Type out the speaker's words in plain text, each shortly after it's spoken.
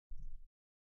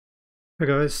Hi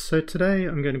guys, so today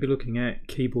I'm going to be looking at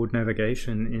keyboard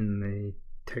navigation in the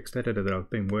text editor that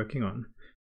I've been working on.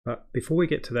 But before we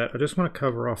get to that, I just want to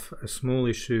cover off a small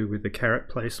issue with the caret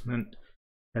placement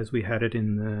as we had it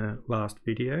in the last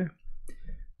video.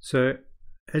 So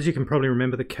as you can probably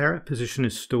remember, the caret position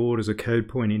is stored as a code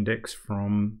point index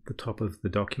from the top of the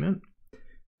document,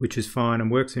 which is fine and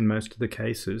works in most of the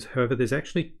cases. However, there's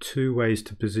actually two ways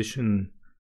to position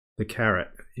the caret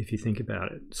if you think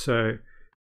about it. So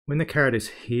when the caret is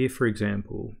here, for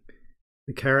example,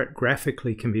 the caret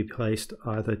graphically can be placed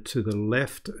either to the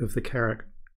left of the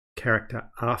character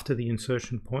after the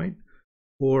insertion point,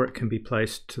 or it can be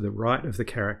placed to the right of the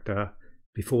character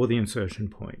before the insertion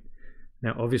point.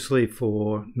 Now obviously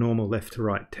for normal left to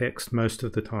right text, most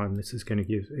of the time this is going to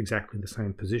give exactly the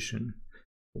same position.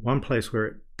 But one place where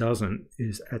it doesn't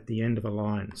is at the end of a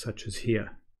line, such as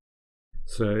here.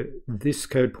 So this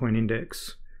code point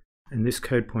index and this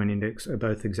code point index are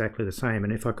both exactly the same,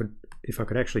 and if I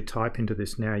could actually type into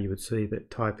this now, you would see that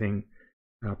typing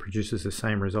produces the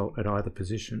same result at either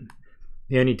position.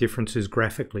 The only difference is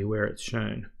graphically where it's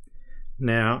shown.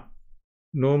 Now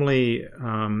normally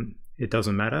it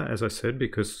doesn't matter, as I said,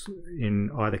 because in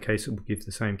either case it will give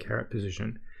the same caret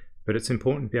position, but it's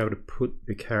important to be able to put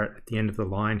the caret at the end of the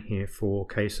line here for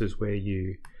cases where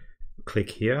you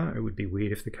click here. It would be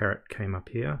weird if the caret came up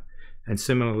here. And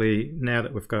similarly, now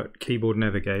that we've got keyboard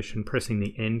navigation, pressing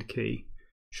the end key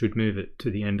should move it to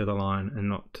the end of the line and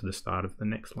not to the start of the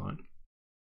next line.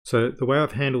 So the way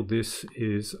I've handled this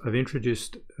is I've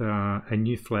introduced a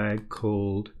new flag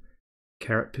called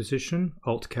caret position,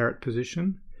 alt caret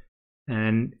position,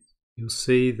 and you'll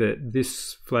see that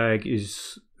this flag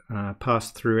is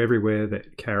passed through everywhere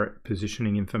that caret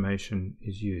positioning information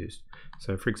is used.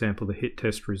 So for example, the hit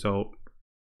test result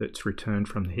that's returned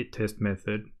from the hit test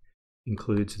method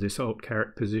includes this alt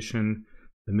caret position.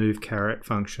 The move caret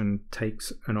function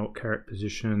takes an alt caret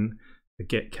position, the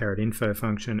get caret info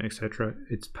function, etc.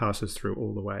 It passes through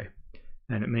all the way,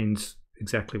 and it means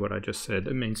exactly what I just said.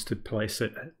 It means to place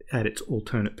it at its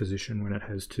alternate position when it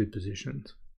has two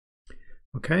positions.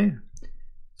 Okay,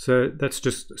 so that's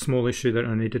just a small issue that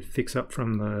I needed to fix up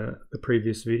from the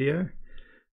previous video.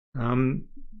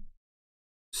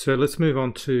 So let's move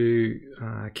on to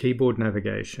keyboard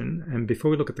navigation, and before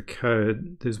we look at the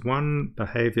code, there's one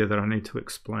behavior that I need to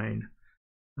explain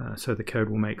so the code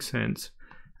will make sense,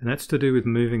 and that's to do with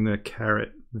moving the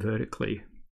caret vertically.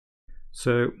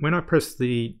 So when I press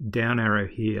the down arrow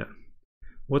here,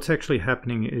 what's actually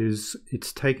happening is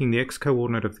it's taking the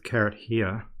x-coordinate of the caret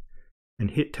here and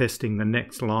hit testing the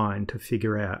next line to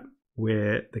figure out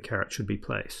where the caret should be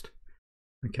placed.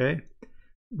 Okay.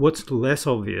 What's less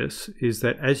obvious is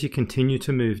that as you continue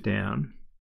to move down,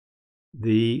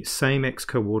 the same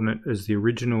x-coordinate as the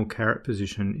original caret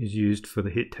position is used for the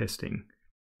hit testing.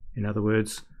 In other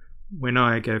words, when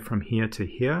I go from here to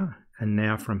here, and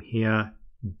now from here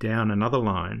down another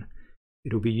line,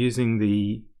 it'll be using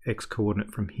the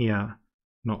x-coordinate from here,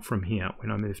 not from here,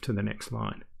 when I move to the next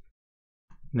line.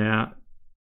 Now,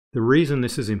 the reason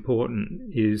this is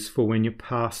important is for when you're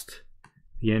past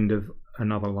the end of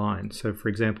another line. So for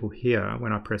example here,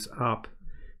 when I press up,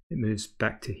 it moves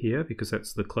back to here because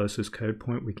that's the closest code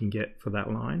point we can get for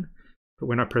that line. But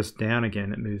when I press down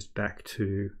again, it moves back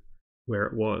to where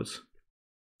it was.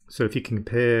 So if you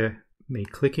compare me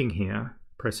clicking here,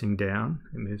 pressing down,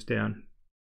 it moves down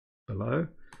below.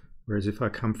 Whereas if I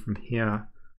come from here,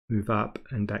 move up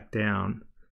and back down,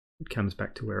 it comes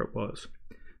back to where it was.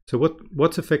 So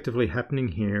what's effectively happening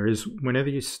here is whenever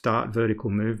you start vertical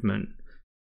movement,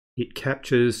 it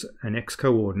captures an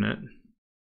x-coordinate,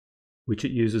 which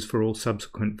it uses for all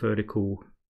subsequent vertical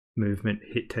movement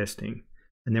hit testing.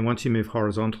 And then once you move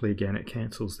horizontally again, it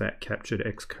cancels that captured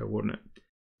x-coordinate.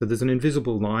 So there's an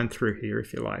invisible line through here,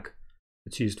 if you like.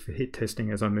 It's used for hit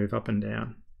testing as I move up and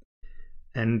down.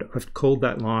 And I've called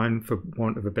that line, for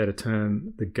want of a better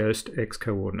term, the ghost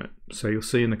x-coordinate. So you'll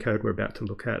see in the code we're about to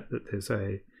look at that there's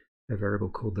a variable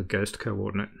called the ghost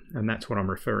coordinate, and that's what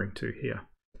I'm referring to here.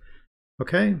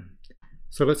 Okay,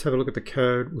 so let's have a look at the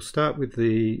code. We'll start with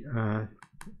the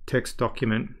text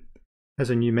document. It has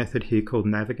a new method here called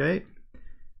navigate.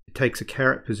 It takes a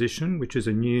caret position, which is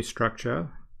a new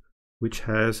structure, which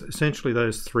has essentially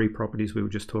those three properties we were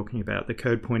just talking about: the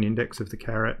code point index of the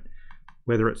caret,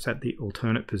 whether it's at the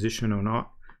alternate position or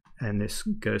not, and this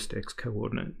ghost x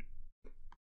coordinate.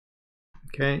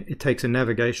 Okay, it takes a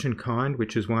navigation kind,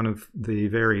 which is one of the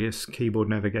various keyboard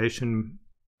navigation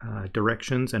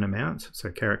directions and amounts, so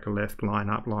character left,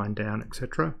 line up, line down,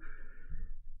 etc.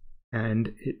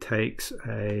 And it takes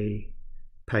a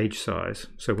page size.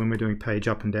 So when we're doing page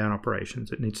up and down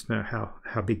operations, it needs to know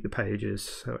how big the page is,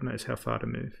 so it knows how far to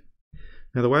move.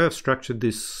 Now the way I've structured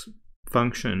this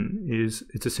function is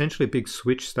it's essentially a big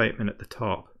switch statement at the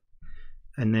top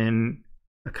and then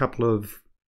a couple of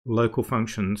local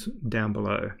functions down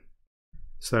below.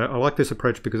 So I like this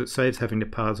approach because it saves having to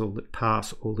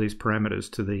pass all these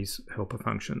parameters to these helper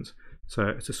functions. So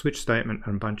it's a switch statement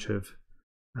and a bunch of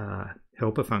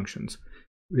helper functions.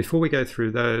 Before we go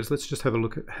through those, let's just have a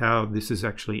look at how this is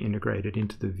actually integrated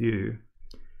into the view.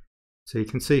 So you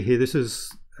can see here, this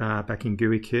is back in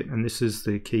GUIKit, and this is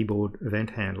the keyboard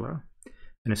event handler.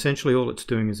 And essentially all it's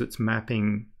doing is it's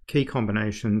mapping key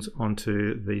combinations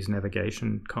onto these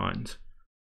navigation kinds.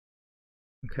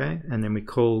 Okay, and then we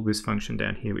call this function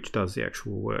down here which does the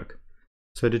actual work.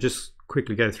 So to just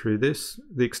quickly go through this,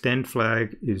 the extend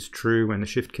flag is true when the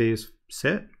shift key is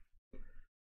set.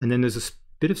 And then there's a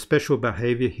bit of special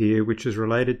behavior here which is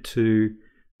related to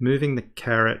moving the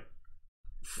caret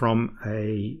from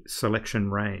a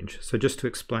selection range. So just to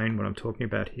explain what I'm talking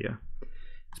about here,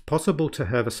 it's possible to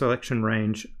have a selection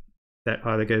range that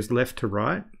either goes left to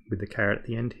right with the caret at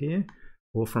the end here,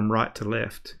 or from right to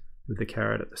left with the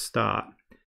caret at the start.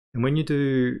 And when you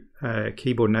do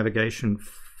keyboard navigation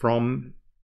from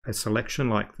a selection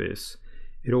like this,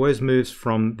 it always moves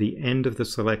from the end of the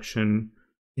selection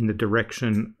in the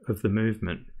direction of the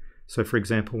movement. So for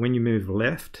example, when you move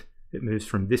left, it moves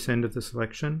from this end of the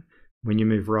selection. When you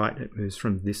move right, it moves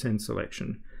from this end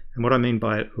selection. And what I mean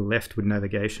by left with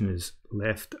navigation is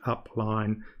left, up,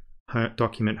 line,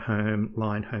 document, home,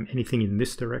 line, home, anything in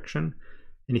this direction.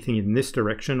 Anything in this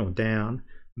direction or down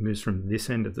moves from this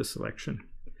end of the selection.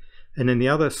 And then the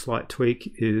other slight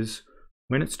tweak is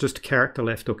when it's just character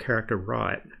left or character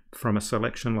right from a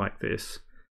selection like this,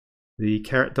 the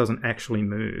caret doesn't actually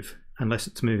move unless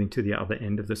it's moving to the other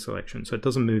end of the selection. So it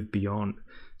doesn't move beyond.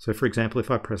 So for example, if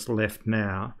I press left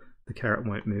now, the caret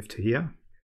won't move to here.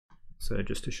 So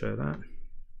just to show that,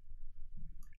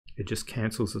 it just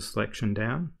cancels the selection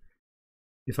down.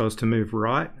 If I was to move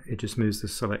right, it just moves the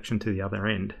selection to the other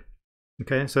end.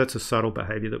 Okay, so that's a subtle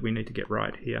behavior that we need to get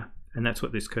right here. And that's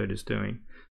what this code is doing.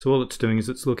 So all it's doing is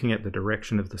it's looking at the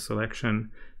direction of the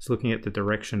selection, it's looking at the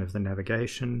direction of the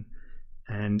navigation,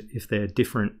 and if they're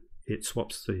different, it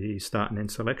swaps the start and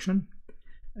end selection.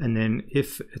 And then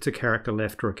if it's a character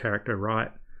left or a character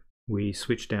right, we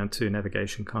switch down to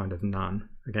navigation kind of none.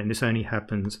 Again, this only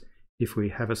happens if we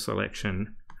have a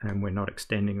selection and we're not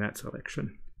extending that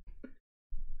selection.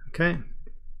 Okay.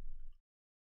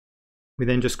 We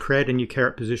then just create a new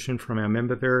caret position from our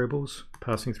member variables,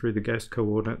 passing through the ghost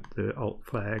coordinate, the alt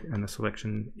flag, and the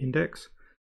selection index.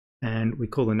 And we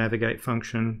call the navigate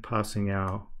function, passing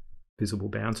our visible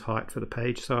bounds height for the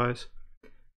page size.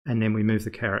 And then we move the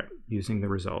caret using the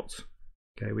results.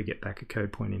 Okay, we get back a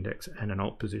code point index and an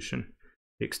alt position.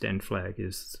 The extend flag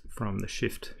is from the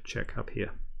shift check up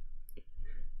here.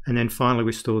 And then finally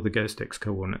we store the ghost x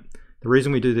coordinate. The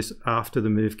reason we do this after the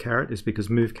move caret is because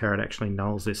move caret actually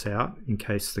nulls this out in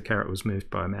case the caret was moved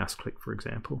by a mouse click, for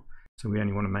example. So we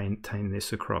only want to maintain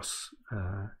this across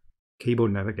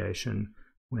keyboard navigation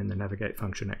when the navigate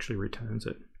function actually returns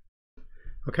it.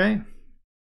 Okay,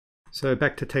 so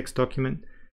back to text document.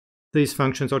 These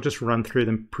functions, I'll just run through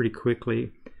them pretty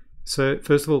quickly. So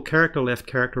first of all, character left,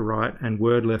 character right, and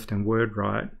word left and word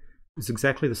right is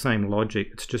exactly the same logic.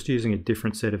 It's just using a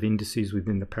different set of indices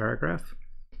within the paragraph.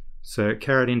 So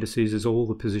caret indices is all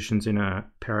the positions in a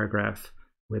paragraph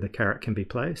where the caret can be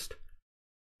placed.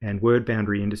 And word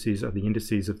boundary indices are the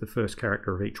indices of the first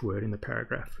character of each word in the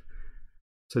paragraph.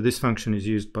 So this function is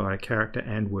used by character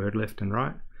and word left and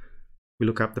right. We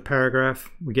look up the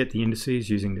paragraph, we get the indices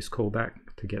using this callback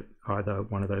to get either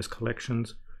one of those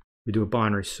collections. We do a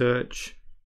binary search,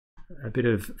 a bit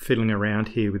of fiddling around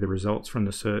here with the results from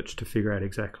the search to figure out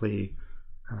exactly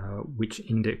which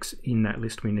index in that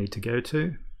list we need to go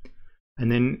to.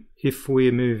 And then if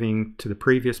we're moving to the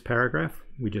previous paragraph,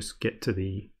 we just get to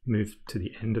move to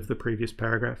the end of the previous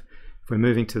paragraph. If we're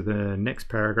moving to the next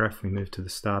paragraph, we move to the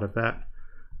start of that.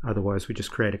 Otherwise, we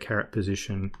just create a caret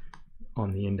position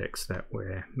on the index that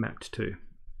we're mapped to.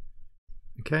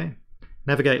 Okay,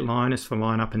 navigate line is for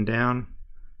line up and down.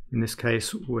 In this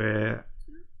case, we're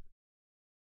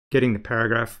getting the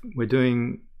paragraph. We're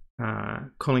doing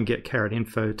calling get caret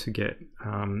info to get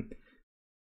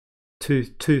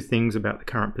two things about the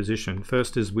current position.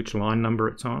 First is which line number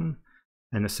it's on,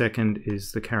 and the second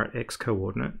is the caret x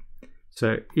coordinate.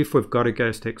 So if we've got a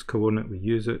ghost x coordinate, we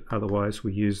use it. Otherwise,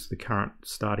 we use the current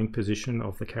starting position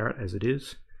of the caret as it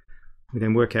is. We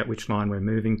then work out which line we're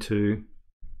moving to.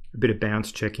 A bit of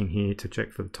bounds checking here to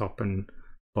check for the top and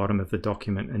bottom of the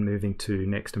document and moving to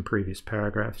next and previous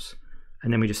paragraphs.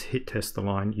 And then we just hit test the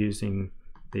line using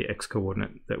the x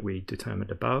coordinate that we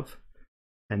determined above.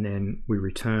 and then we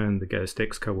return the ghost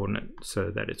X coordinate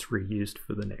so that it's reused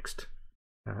for the next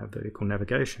vertical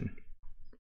navigation.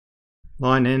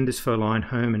 Line end is for line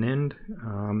home and end.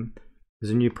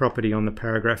 There's a new property on the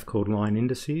paragraph called line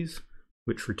indices,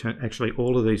 which return, actually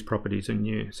all of these properties are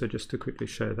new. So just to quickly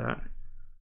show that,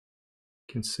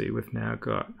 you can see we've now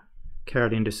got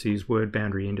caret indices, word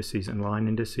boundary indices, and line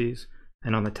indices.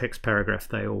 And on the text paragraph,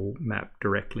 they all map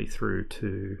directly through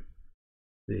to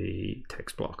the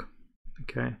text block.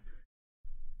 Okay,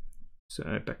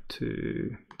 so back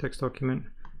to text document.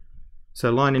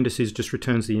 So line indices just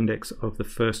returns the index of the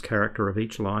first character of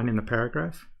each line in the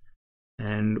paragraph.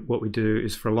 And what we do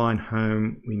is for line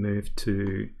home, we move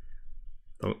to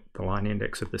the line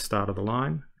index of the start of the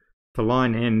line. For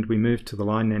line end, we move to the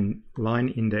line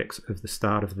index of the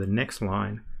start of the next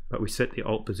line, but we set the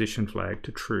alt position flag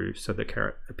to true so the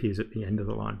caret appears at the end of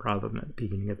the line rather than at the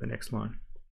beginning of the next line.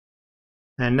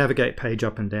 And navigate page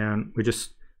up and down, we're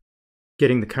just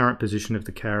getting the current position of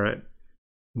the caret.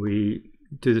 We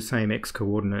do the same X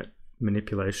coordinate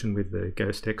manipulation with the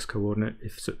ghost X coordinate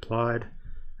if it's applied,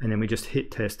 and then we just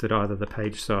hit test at either the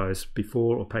page size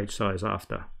before or page size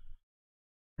after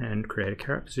and create a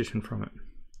caret position from it.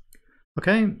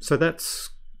 Okay, so that's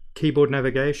keyboard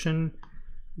navigation.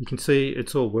 You can see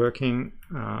it's all working.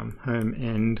 Home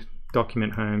end,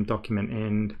 document home, document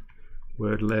end,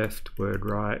 word left, word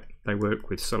right. They work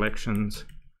with selections,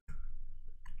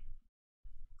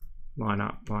 line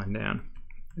up, line down,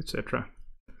 etc.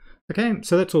 Okay,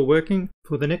 so that's all working.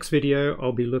 For the next video,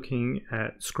 I'll be looking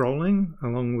at scrolling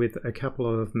along with a couple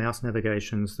of mouse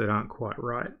navigations that aren't quite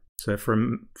right. So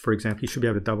for example, you should be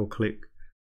able to double click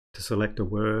to select a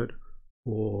word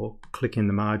or click in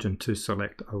the margin to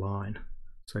select a line.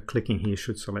 So clicking here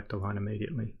should select a line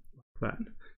immediately, like that.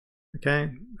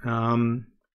 Okay,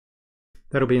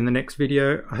 that'll be in the next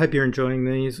video. I hope you're enjoying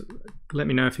these. Let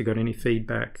me know if you've got any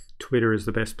feedback. Twitter is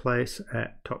the best place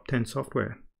at Top 10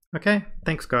 Software. Okay,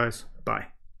 thanks guys. Bye.